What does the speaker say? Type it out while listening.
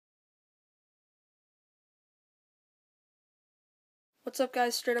What's up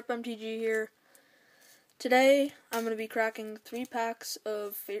guys, Straight Up MTG here. Today, I'm going to be cracking 3 packs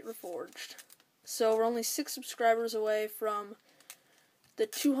of Fate Reforged. So we're only 6 subscribers away from the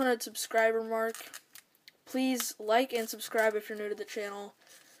 200 subscriber mark. Please like and subscribe if you're new to the channel.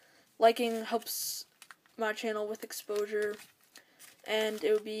 Liking helps my channel with exposure, and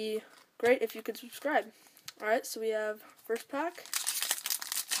it would be great if you could subscribe. Alright, so we have first pack.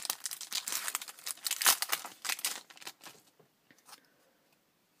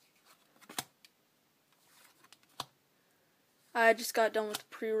 I just got done with the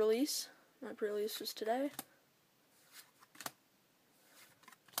pre-release. My pre-release was today.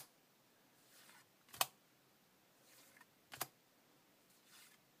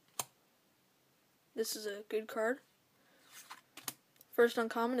 This is a good card. First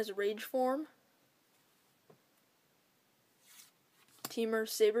uncommon is Rage Form. Teamer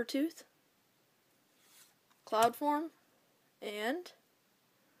Sabertooth. Cloud Form. And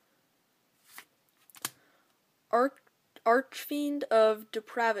Archfiend of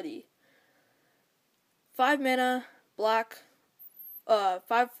Depravity. 5 mana, black,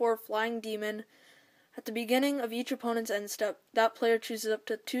 5/4 flying demon. At the beginning of each opponent's end step, that player chooses up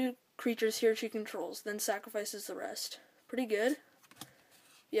to 2 creatures he or she controls, then sacrifices the rest. Pretty good.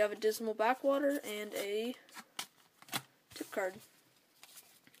 You have a Dismal Backwater and a tip card.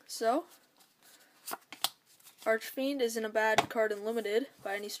 So, Archfiend isn't a bad card in Limited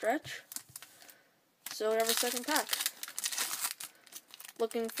by any stretch. So we have our second pack.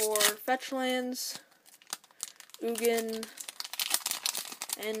 Looking for fetch lands, Ugin,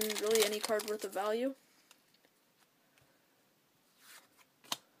 and really any card worth of value.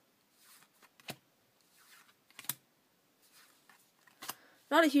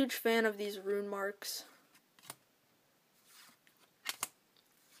 Not a huge fan of these rune marks.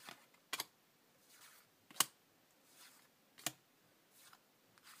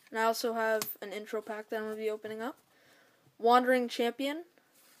 And I also have an intro pack that I'm going to be opening up. Wandering Champion,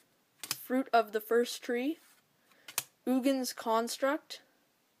 Fruit of the First Tree, Ugin's Construct,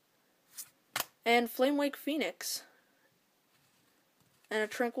 and Flamewake Phoenix, and a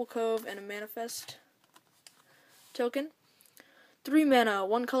Tranquil Cove and a Manifest token. 3 mana,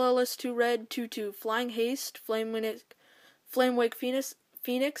 1 colorless, 2 red, 2/2, Flying Haste, Flamewake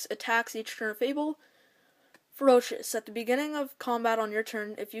Phoenix attacks each turn of Fable. Ferocious. At the beginning of combat on your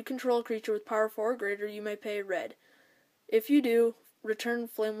turn, if you control a creature with power 4 or greater, you may pay red. If you do, return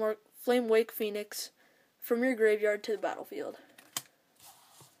Flamewake Phoenix from your graveyard to the battlefield.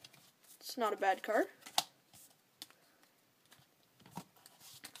 It's not a bad card.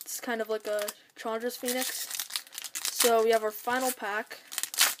 It's kind of like a Chandra's Phoenix. So we have our final pack.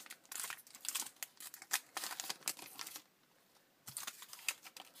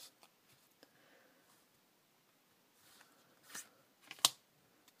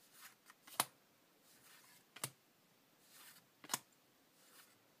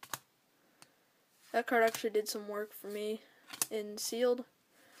 That card actually did some work for me in Sealed.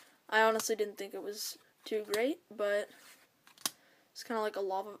 I honestly didn't think it was too great, but it's kind of like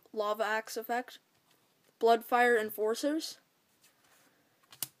a lava axe effect. Bloodfire Enforcers,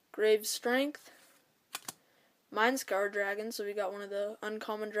 Grave Strength, Mindscar Dragon, so we got one of the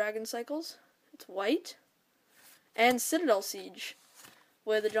uncommon dragon cycles. It's white. And Citadel Siege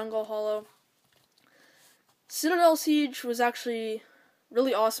with a Jungle Hollow. Citadel Siege was actually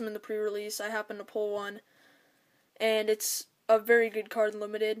really awesome in the pre-release. I happened to pull one, and it's a very good card in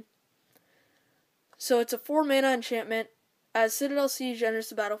Limited. So it's a 4 mana enchantment. As Citadel Siege enters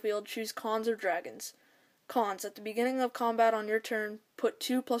the battlefield, choose Cons or Dragons. Cons: at the beginning of combat on your turn, put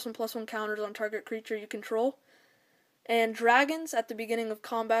 2 +1/+1 counters on target creature you control. And Dragons: at the beginning of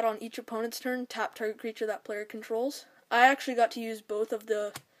combat on each opponent's turn, tap target creature that player controls. I actually got to use both of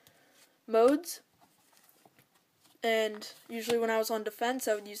the modes. And usually when I was on defense,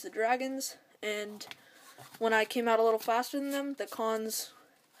 I would use the Dragons, and when I came out a little faster than them, the Cons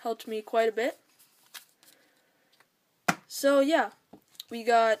helped me quite a bit. So yeah, we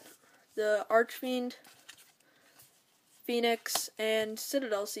got the Archfiend, Phoenix, and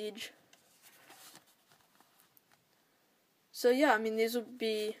Citadel Siege. So yeah, I mean, these would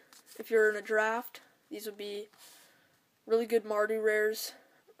be, if you're in a draft, these would be really good Mardu rares.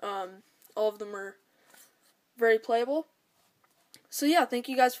 All of them are very playable. So yeah, thank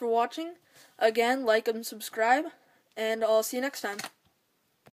you guys for watching. Again, like and subscribe, and I'll see you next time.